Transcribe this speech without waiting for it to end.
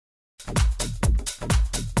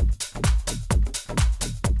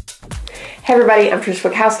Hey everybody, I'm Trish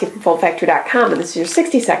Witkowski from FoldFactory.com, and this is your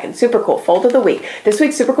 60-second super cool fold of the week. This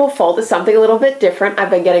week's super cool fold is something a little bit different. I've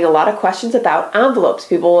been getting a lot of questions about envelopes.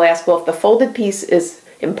 People will ask, well, if the folded piece is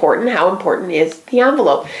important, how important is the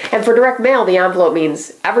envelope? And for direct mail, the envelope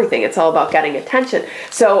means everything. It's all about getting attention.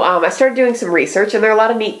 So I started doing some research, and there are a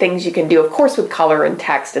lot of neat things you can do, of course, with color and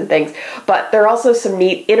text and things, but there are also some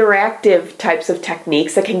neat interactive types of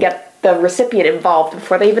techniques that can get the recipient involved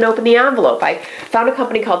before they even open the envelope. I found a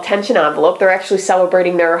company called Tension Envelope. They're actually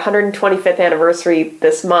celebrating their 125th anniversary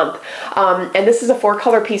this month. And this is a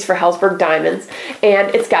 4-color piece for Helzberg diamonds.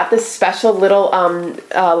 And it's got this special little,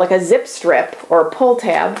 like a zip strip or a pull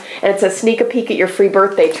tab. And it says, sneak a peek at your free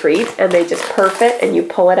birthday treat. And they just perf it and you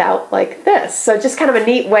pull it out like this. So just kind of a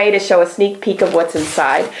neat way to show a sneak peek of what's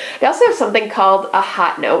inside. They also have something called a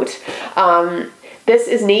hot note. This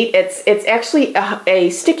is neat. It's actually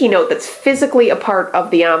a sticky note that's physically a part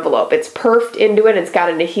of the envelope. It's perfed into it. It's got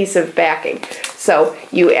an adhesive backing. So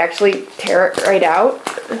you actually tear it right out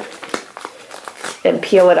and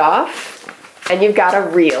peel it off, and you've got a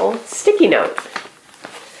real sticky note.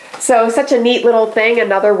 So such a neat little thing,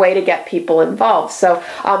 another way to get people involved. So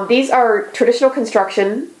these are traditional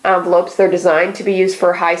construction envelopes. They're designed to be used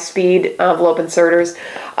for high-speed envelope inserters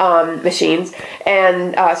machines.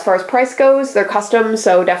 And as far as price goes, they're custom,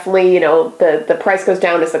 so definitely, you know, the price goes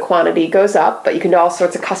down as the quantity goes up, but you can do all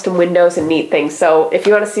sorts of custom windows and neat things. So if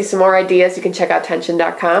you want to see some more ideas, you can check out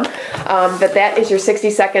tension.com. But that is your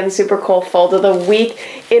 60-second super cool fold of the week.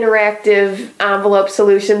 Interactive envelope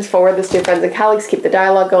solutions. Forward this to your friends and colleagues. Keep the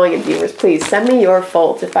dialogue going. And viewers, please send me your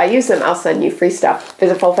folds. If I use them, I'll send you free stuff.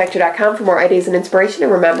 Visit FoldFactory.com for more ideas and inspiration.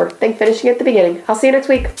 And remember, think finishing at the beginning. I'll see you next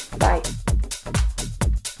week. Bye.